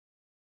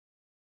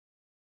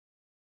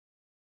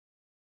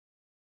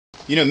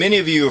You know, many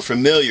of you are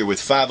familiar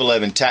with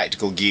 511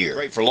 tactical gear.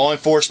 Great for law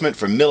enforcement,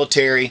 for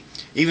military,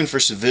 even for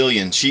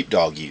civilian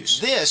sheepdog use.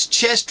 This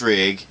chest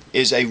rig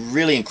is a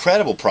really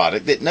incredible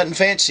product that Nothing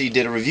Fancy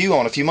did a review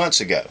on a few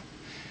months ago.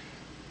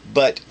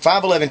 But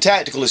 511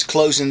 Tactical is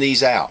closing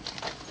these out.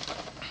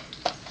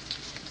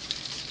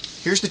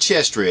 Here's the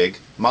chest rig,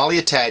 MOLLE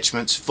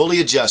attachments, fully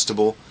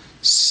adjustable,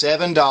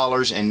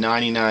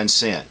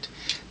 $7.99.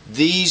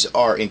 These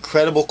are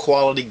incredible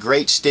quality,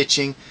 great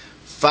stitching,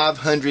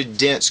 500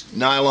 dense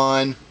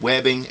nylon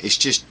webbing. It's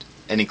just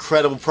an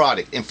incredible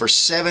product, and for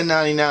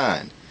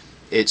 $7.99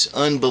 it's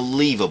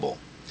unbelievable.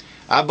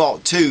 I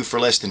bought two for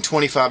less than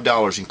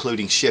 $25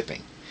 including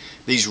shipping.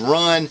 These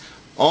run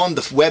on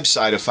the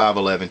website of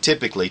 511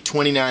 typically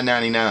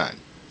 $29.99.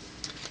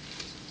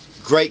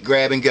 Great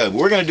grab and go. But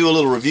we're going to do a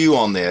little review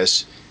on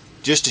this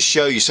just to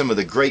show you some of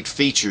the great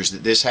features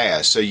that this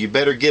has, so you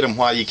better get them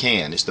while you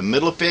can. It's the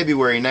middle of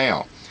February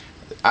now.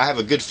 I have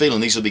a good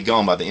feeling these will be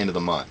gone by the end of the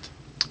month.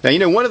 Now, you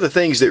know, one of the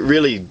things that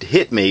really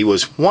hit me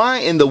was, why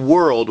in the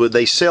world would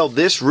they sell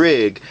this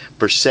rig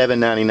for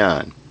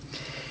 $7.99?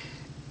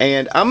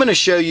 And I'm going to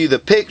show you the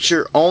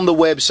picture on the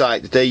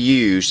website that they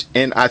used,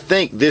 and I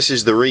think this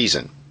is the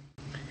reason.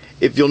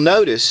 If you'll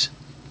notice,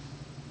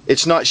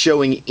 it's not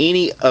showing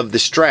any of the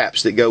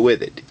straps that go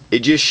with it. It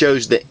just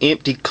shows the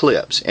empty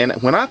clips. And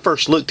when I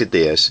first looked at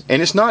this,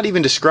 and it's not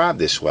even described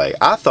this way,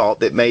 I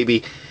thought that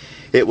maybe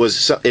it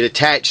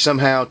attached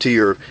somehow to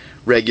your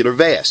regular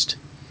vest.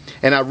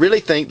 And I really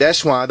think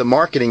that's why the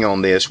marketing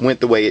on this went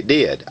the way it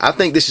did. I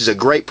think this is a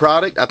great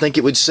product. I think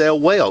it would sell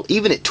well,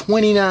 even at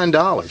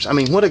 $29. I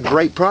mean, what a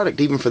great product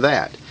even for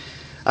that.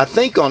 I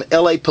think on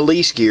LA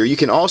Police Gear, you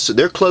can also,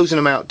 they're closing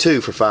them out too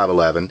for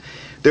 511.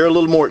 They're a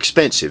little more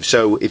expensive.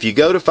 So if you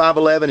go to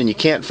 511 and you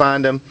can't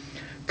find them,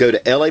 go to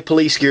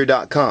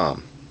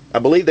lapolicegear.com. I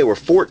believe they were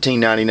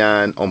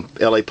 $14.99 on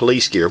LA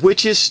Police Gear,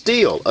 which is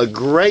still a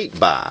great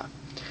buy.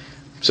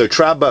 So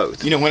try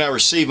both. You know, when I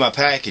received my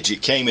package,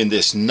 it came in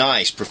this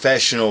nice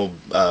professional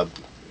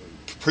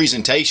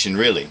presentation,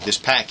 really, this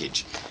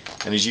package.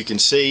 And as you can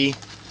see,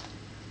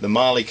 the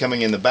MOLLE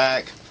coming in the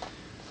back.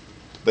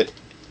 But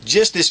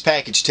just this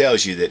package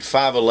tells you that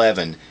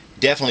 511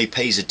 definitely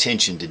pays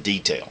attention to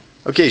detail.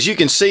 Okay, as you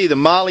can see, the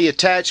MOLLE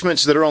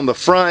attachments that are on the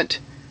front,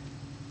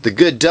 the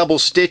good double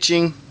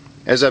stitching.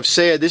 As I've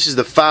said, this is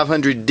the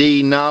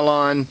 500D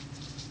nylon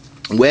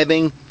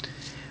webbing.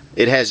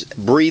 It has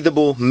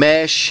breathable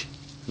mesh.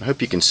 I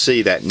hope you can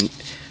see that.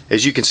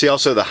 As you can see,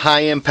 also the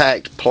high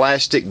impact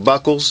plastic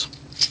buckles,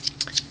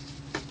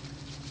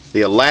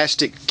 the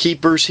elastic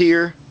keepers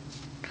here.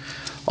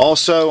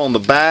 Also on the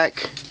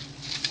back,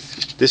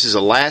 this is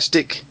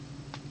elastic,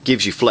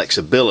 gives you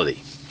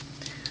flexibility.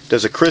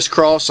 Does a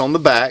crisscross on the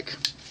back.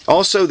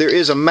 Also, there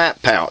is a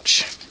map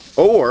pouch,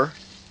 or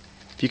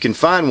if you can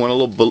find one,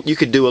 you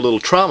could do a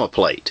little trauma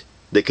plate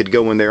that could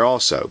go in there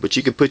also, but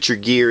you could put your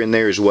gear in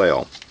there as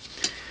well.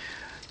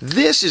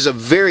 This is a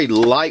very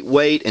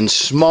lightweight and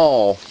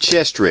small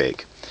chest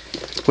rig,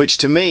 which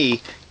to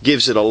me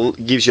gives you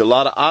a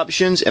lot of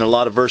options and a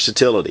lot of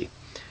versatility.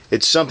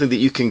 It's something that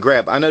you can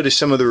grab. I noticed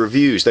some of the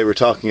reviews they were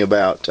talking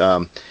about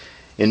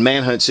in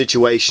manhunt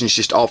situations,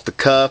 just off the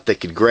cuff, they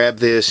could grab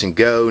this and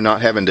go,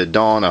 not having to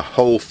don a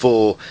whole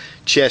full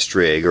chest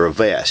rig or a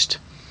vest.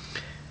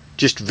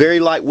 Just very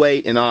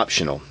lightweight and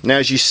optional. Now,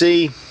 as you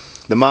see,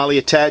 the MOLLE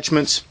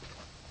attachments.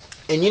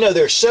 And you know,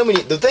 there's so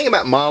many, the thing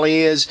about MOLLE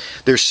is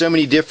there's so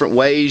many different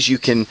ways you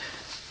can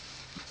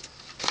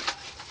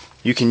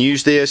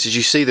use this. As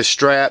you see, the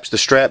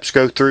straps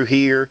go through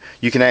here.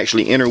 You can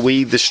actually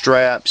interweave the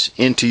straps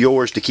into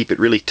yours to keep it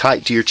really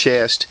tight to your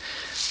chest.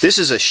 This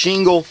is a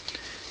shingle,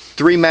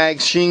 3-mag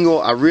shingle.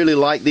 I really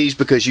like these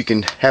because you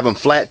can have them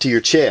flat to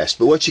your chest.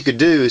 But what you could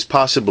do is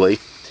possibly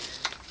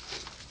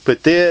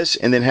put this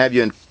and then have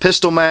you a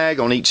pistol mag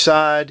on each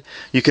side.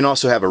 You can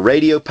also have a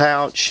radio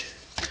pouch.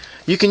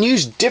 You can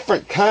use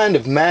different kind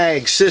of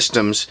mag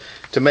systems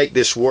to make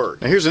this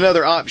work. Now, here's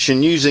another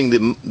option using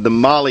the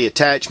MOLLE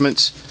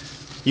attachments.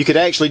 You could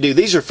actually do,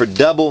 these are for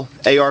double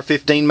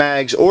AR-15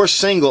 mags or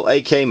single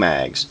AK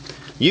mags.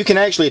 You can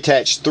actually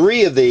attach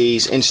 3 of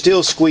these and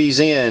still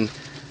squeeze in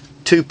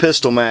 2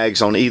 pistol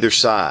mags on either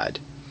side.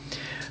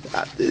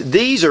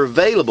 These are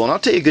available, and I'll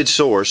tell you a good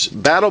source,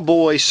 Battle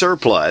Boy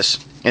Surplus,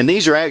 and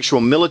these are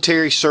actual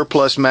military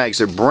surplus mags.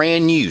 They're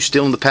brand new,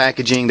 still in the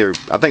packaging.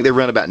 I think they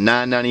run about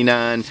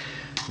 $9.99.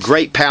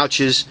 Great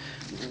pouches.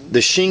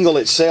 The shingle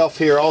itself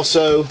here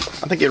also,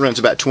 I think it runs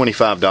about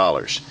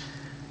 $25.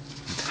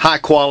 High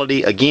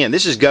quality. Again,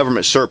 this is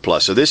government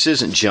surplus, so this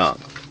isn't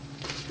junk.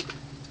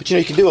 But you know,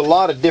 you can do a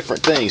lot of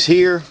different things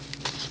here.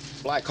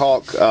 Black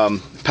Hawk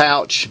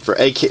pouch for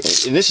AK,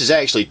 and this is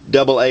actually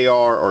double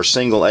AR or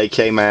single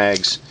AK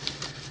mags.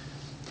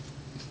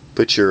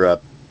 Put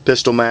your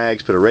pistol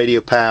mags, put a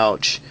radio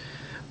pouch,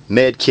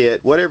 med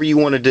kit, whatever you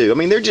want to do. I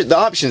mean, the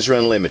options are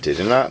unlimited,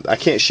 and I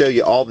can't show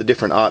you all the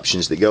different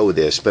options that go with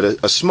this,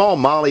 but a small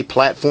MOLLE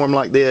platform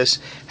like this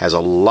has a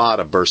lot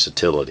of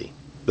versatility.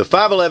 The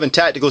 511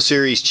 Tactical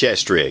Series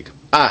chest rig.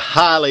 I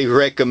highly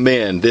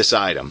recommend this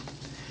item.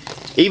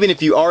 Even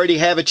if you already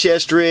have a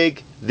chest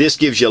rig, This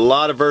gives you a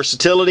lot of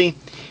versatility.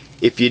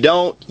 If you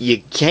don't,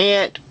 you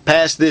can't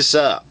pass this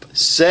up.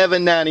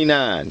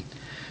 $7.99.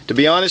 To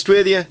be honest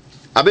with you,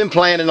 I've been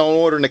planning on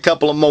ordering a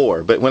couple of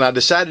more, but when I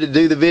decided to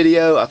do the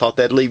video, I thought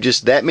that'd leave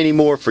just that many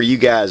more for you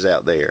guys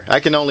out there. I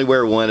can only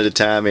wear one at a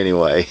time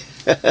anyway.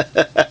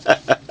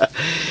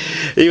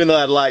 Even though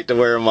I'd like to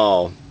wear them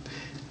all.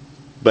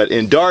 But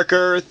in dark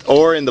earth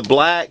or in the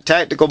black,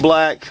 tactical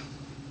black,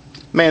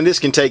 man, this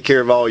can take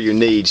care of all your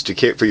needs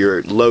for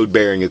your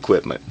load-bearing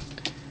equipment.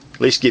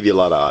 At least give you a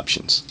lot of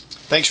options.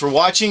 Thanks for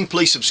watching.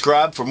 Please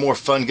subscribe for more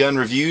fun gun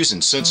reviews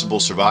and sensible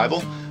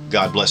survival.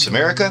 God bless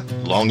America.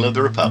 Long live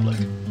the Republic.